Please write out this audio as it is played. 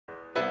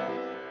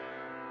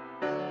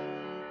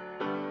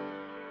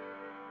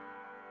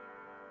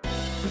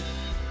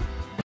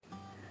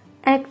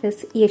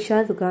Actress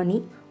Yesha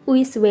Rughani, who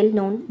is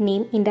well-known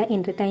name in the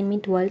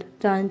entertainment world,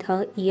 turned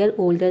her year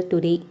older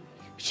today.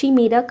 She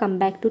made a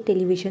comeback to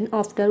television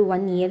after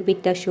 1 year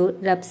with the show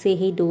Rabb,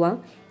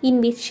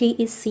 in which she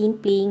is seen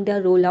playing the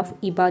role of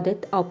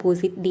Ibadat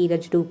opposite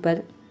Dheeraj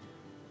Dhoopar.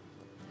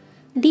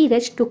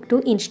 Dheeraj took to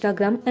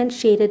Instagram and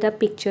shared a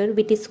picture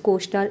with his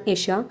co-star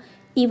Yesha.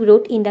 He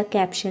wrote in the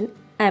caption,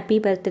 "Happy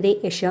birthday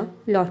Yesha,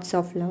 lots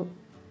of love."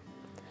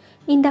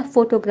 In the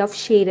photograph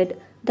shared,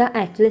 the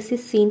actress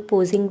is seen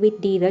posing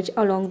with Dheeraj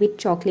along with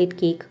chocolate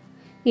cake.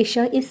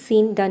 Yesha is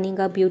seen donning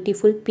a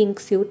beautiful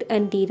pink suit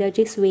and Dheeraj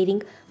is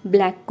wearing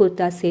black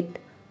kurta set.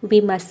 We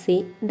must say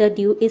the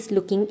duo is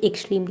looking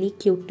extremely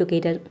cute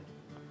together.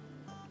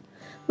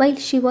 While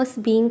she was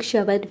being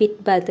showered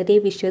with birthday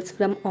wishes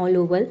from all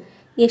over,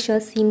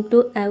 Yesha seemed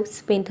to have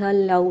spent her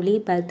lovely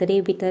birthday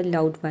with her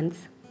loved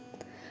ones.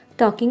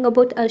 Talking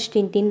about her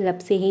stint in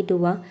Rabb,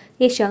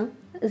 Yesha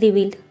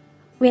revealed,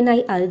 "When I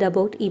heard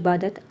about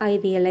Ibadat, I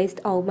realized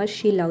how much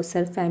she loves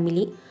her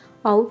family,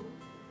 how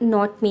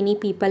not many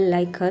people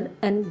like her,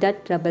 and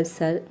that troubles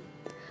her.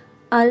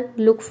 Her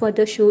look for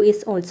the show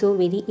is also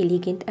very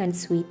elegant and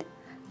sweet.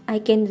 I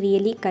can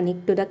really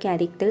connect to the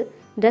character.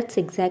 That's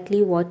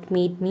exactly what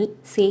made me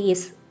say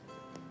yes.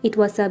 It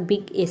was a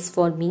big yes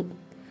for me."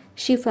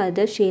 She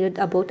further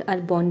shared about her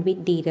bond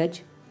with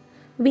Dheeraj.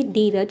 "With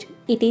Dheeraj,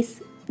 it is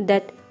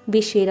that we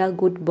share a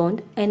good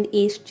bond and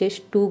he is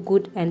just too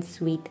good and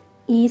sweet.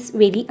 He is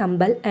very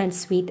humble and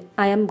sweet.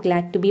 I am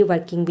glad to be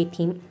working with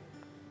him."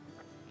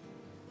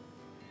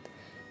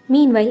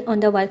 Meanwhile,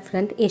 on the work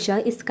front, Yesha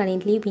is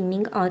currently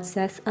winning awards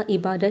as a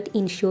Ibadat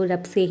in show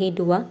Rabb.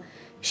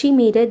 She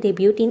made her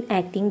debut in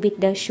acting with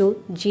the show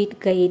Jeet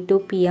Gaye To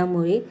Piya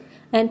More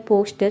and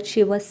posted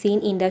she was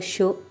seen in the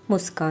show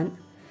Muskan.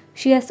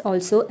 She has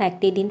also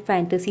acted in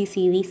fantasy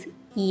series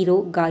Hero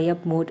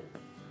Gayab Mode.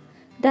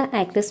 The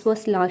actress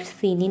was last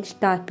seen in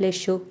Star Plus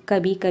show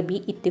Kabhi Kabhi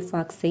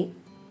Ittifaq Se.